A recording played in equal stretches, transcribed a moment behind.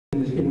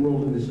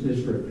enrolled in this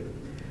district.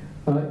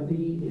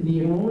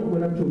 The enrollment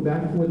went up to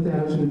about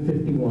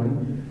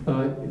 4,051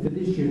 for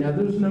this year. Now,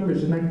 those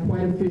numbers are not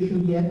quite official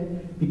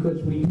yet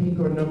because we take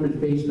our numbers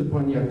based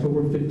upon the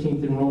October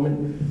 15th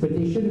enrollment, but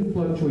they shouldn't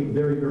fluctuate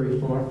very, very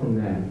far from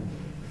that.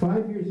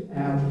 5 years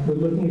out, we're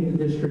looking at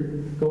the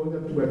district going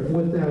up to about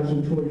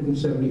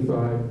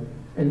 4,275,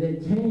 and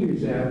then 10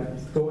 years out,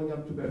 going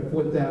up to about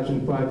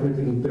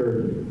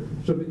 4,530.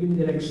 So if we give me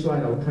the next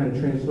slide, I'll kind of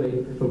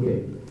translate.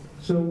 Okay,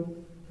 so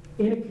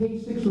in a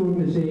K-6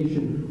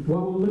 organization,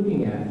 what we're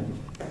looking at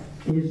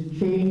is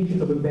change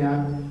of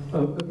about,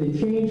 the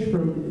change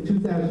from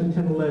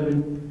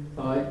 2010-11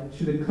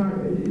 to the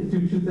current,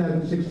 through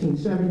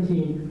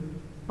 2016-17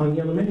 on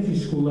the elementary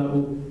school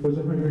level was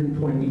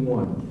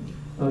 121.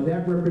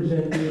 That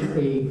represented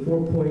a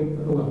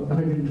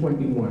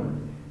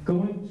 121.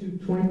 Going to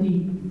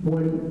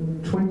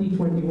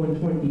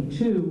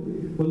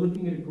 2021-22, we're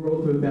looking at a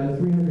growth of about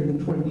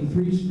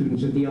 323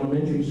 students at the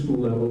elementary school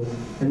level,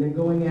 and then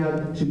going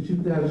out to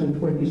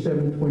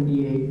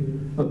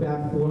 2027-28,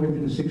 about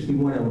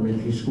 461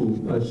 elementary school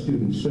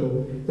students.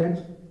 So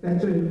that's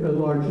a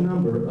large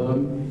number.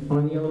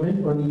 On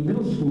the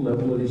middle school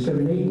level, or the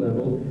 7-8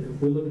 level,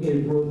 we're looking at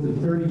a growth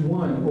of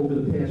 31 over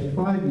the past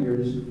 5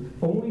 years,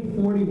 only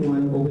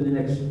 41 over the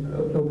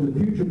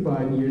future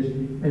 5 years,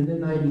 and then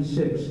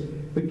 96.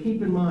 But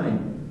keep in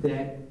mind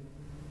that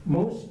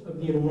most of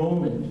the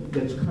enrollment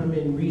that's come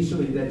in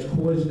recently that's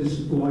caused this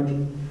large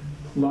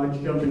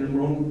jump in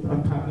enrollment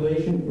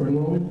population or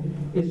enrollment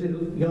is at a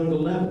younger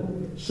level.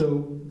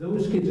 So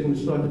those kids are going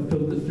to start to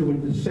filter through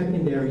into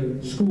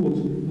secondary schools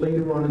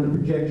later on in the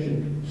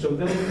projection. So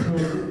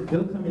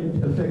they'll come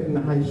in affecting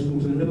the high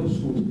schools and the middle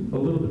schools a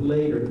little bit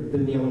later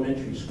than the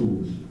elementary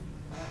schools.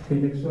 Okay,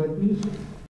 next slide, please.